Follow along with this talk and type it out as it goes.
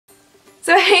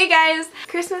So hey guys,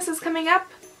 Christmas is coming up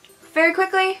very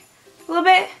quickly,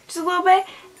 just a little bit.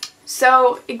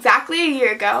 So exactly a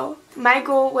year ago, my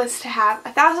goal was to have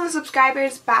 1,000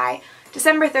 subscribers by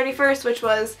December 31st, which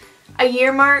was a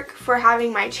year mark for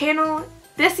having my channel.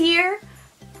 This year,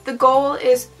 the goal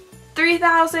is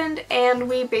 3,000 and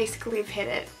we basically have hit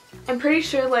it. I'm pretty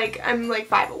sure I'm like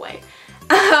 5 away.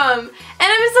 And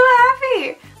I'm so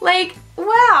happy! Like,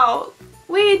 wow,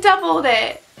 we doubled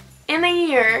it in a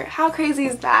year. How crazy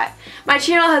is that? My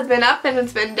channel has been up and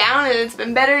it's been down and it's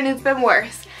been better and it's been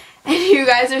worse. And you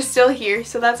guys are still here,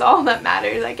 so that's all that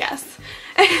matters, I guess.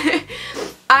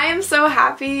 I am so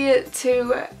happy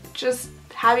to just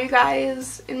have you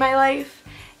guys in my life,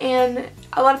 and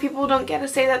a lot of people don't get to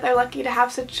say that they're lucky to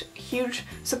have such huge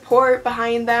support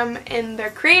behind them in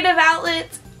their creative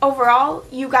outlets. Overall,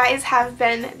 you guys have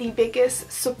been the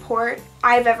biggest support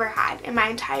I've ever had in my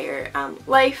entire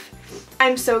life.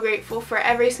 I'm so grateful for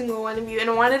every single one of you, and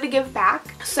I wanted to give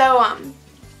back. So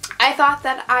I thought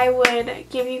that I would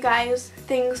give you guys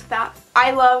things that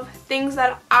I love, things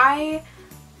that I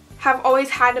have always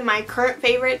had in my current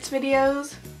favorites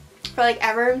videos for like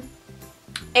ever,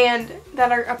 and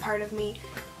that are a part of me.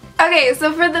 Okay,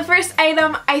 so for the first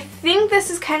item, I think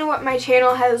this is kind of what my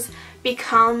channel has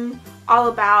become all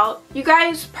about. You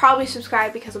guys probably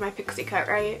subscribe because of my pixie cut,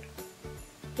 right?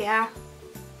 Yeah,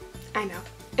 I know.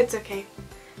 It's okay.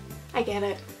 I get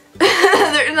it.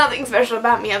 There's nothing special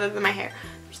about me other than my hair.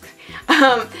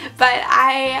 But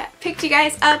I picked you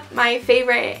guys up my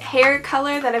favorite hair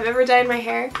color that I've ever dyed my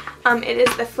hair. It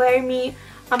is the Flare Me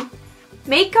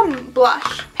Make 'em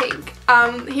Blush pink.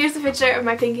 Here's a picture of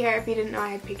my pink hair if you didn't know I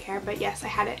had pink hair, but yes, I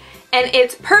had it. And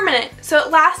it's permanent, so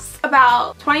it lasts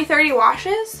about 20-30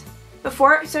 washes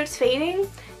before it starts fading.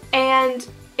 And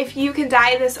if you can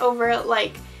dye this over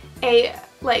like a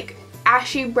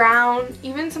ashy brown,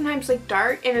 even sometimes like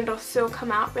dark, and it'll still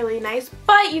come out really nice.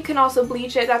 But you can also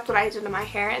bleach it. That's what I did to my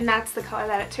hair, and that's the color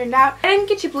that it turned out. I didn't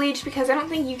get you bleach because I don't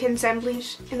think you can send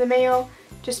bleach in the mail,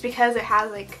 just because it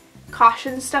has like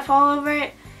caution stuff all over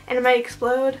it and it might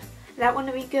explode. That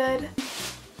wouldn't be good.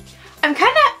 I'm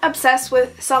kind of obsessed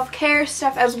with self-care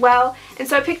stuff as well, and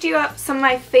so I picked you up some of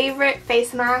my favorite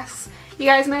face masks. You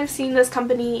guys might have seen this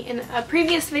company in a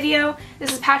previous video.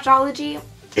 This is Patchology.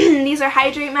 These are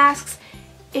hydrate masks.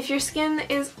 If your skin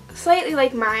is slightly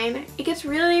like mine, it gets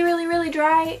really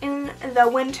dry in the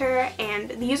winter,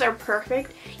 and these are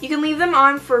perfect. You can leave them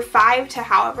on for 5 to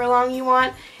however long you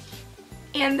want,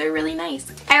 and they're really nice.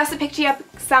 I also picked you up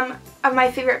some of my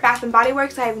favorite Bath & Body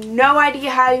Works. I have no idea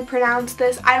how you pronounce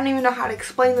this. I don't even know how to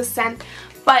explain the scent,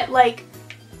 but like,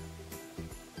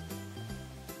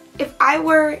 if I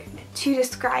were to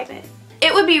describe it,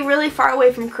 it would be really far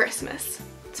away from Christmas.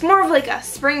 It's more of like a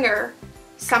spring or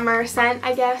summer scent,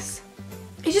 I guess.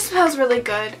 It just smells really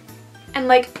good, and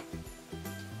like,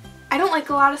 I don't like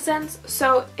a lot of scents,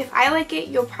 so if I like it,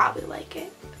 you'll probably like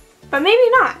it. But maybe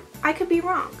not. I could be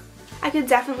wrong. I could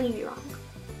definitely be wrong.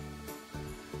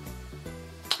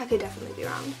 I could definitely be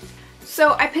wrong.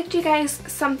 So I picked you guys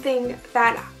something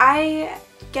that I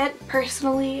get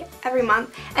personally every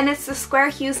month, and it's the Square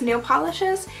Hues nail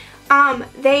polishes.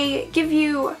 They give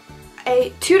you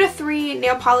 2 to 3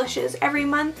 nail polishes every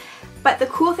month, but the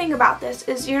cool thing about this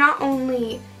is you're not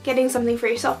only getting something for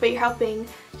yourself, but you're helping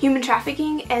human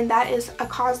trafficking, and that is a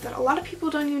cause that a lot of people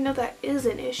don't even know that is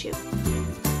an issue.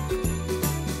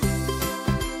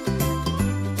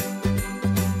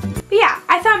 But yeah,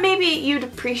 I thought maybe you'd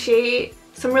appreciate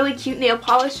some really cute nail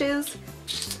polishes.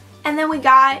 And then we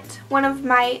got one of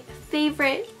my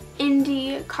favorite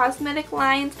indie cosmetic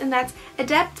lines, and that's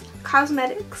Adept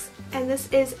Cosmetics, and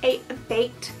this is a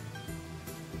baked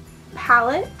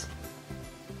palette.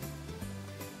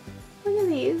 Look at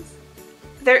these.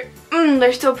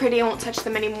 They're still pretty. I won't touch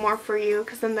them anymore for you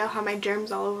because then they'll have my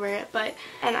germs all over it.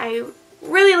 And I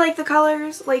really like the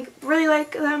colors, like really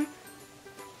like them.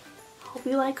 Hope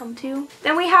you like them too.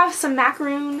 Then we have some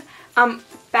macaroon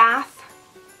bath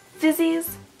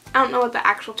fizzies. I don't know what the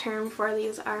actual term for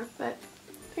these are, but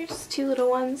they're just 2 little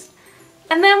ones.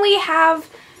 And then we have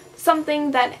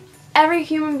something that every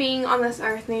human being on this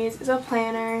earth needs, is a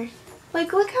planner.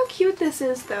 Like, look how cute this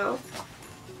is though.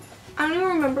 I don't even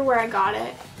remember where I got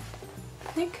it,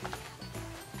 I think.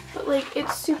 But like,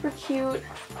 it's super cute.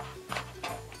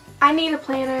 I need a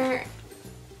planner.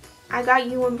 I got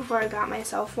you one before I got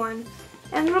myself one.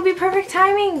 And it'll be perfect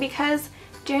timing because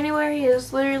January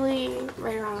is literally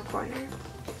right around the corner.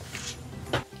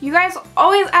 You guys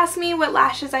always ask me what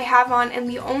lashes I have on, and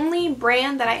the only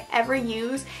brand that I ever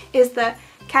use is the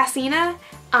Cassina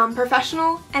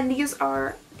Professional, and these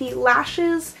are the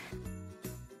lashes.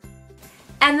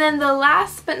 And then the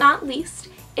last but not least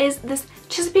is this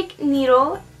Chesapeake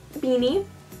needle beanie.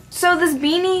 So this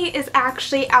beanie is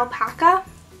actually alpaca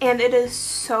and it is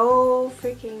so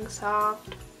freaking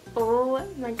soft. Oh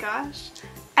my gosh.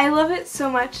 I love it so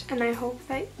much and I hope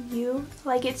that you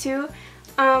like it too.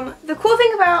 The cool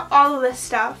thing about all of this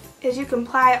stuff is you can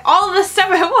apply all of this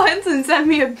stuff at once and send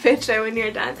me a picture when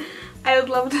you're done. I would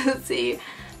love to see.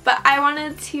 But I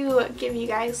wanted to give you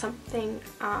guys something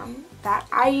that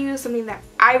I use, something that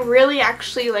I really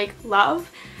actually like love.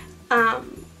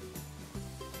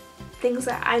 Things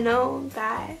that I know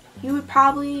that you would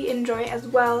probably enjoy as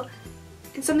well.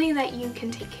 And something that you can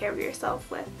take care of yourself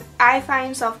with. I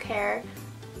find self-care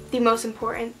the most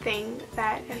important thing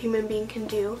that a human being can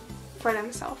do for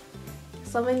themselves.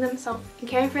 It's loving themselves and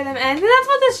caring for them. And I think that's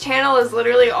what this channel is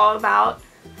literally all about.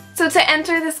 So to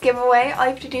enter this giveaway, all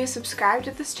you have to do is subscribe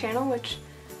to this channel, which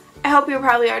I hope you're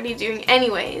probably already doing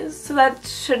anyways. So that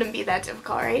shouldn't be that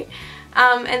difficult, right?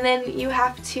 And then you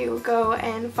have to go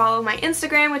and follow my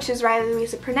Instagram, which is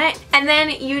ryleelouisaprenatt. And then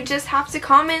you just have to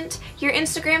comment your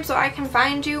Instagram so I can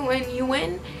find you when you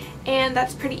win. And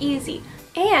that's pretty easy.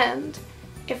 And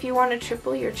if you want to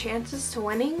triple your chances to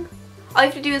winning, all you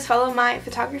have to do is follow my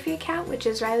photography account, which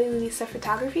is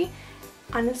ryleelouisaphotography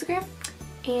on Instagram.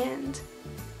 And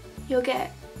you'll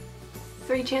get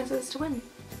 3 chances to win.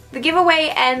 The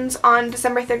giveaway ends on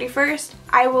December 31st.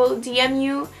 I will DM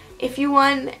you if you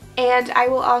won, and I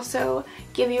will also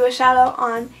give you a shout out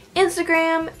on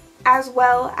Instagram as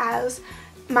well as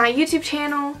my YouTube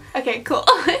channel. Okay, cool.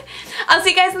 I'll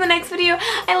see you guys in the next video.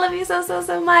 I love you so, so,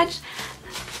 so much.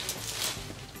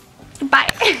 Bye.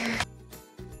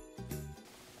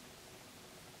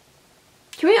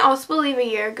 Can we also believe a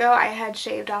year ago I had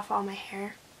shaved off all my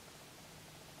hair?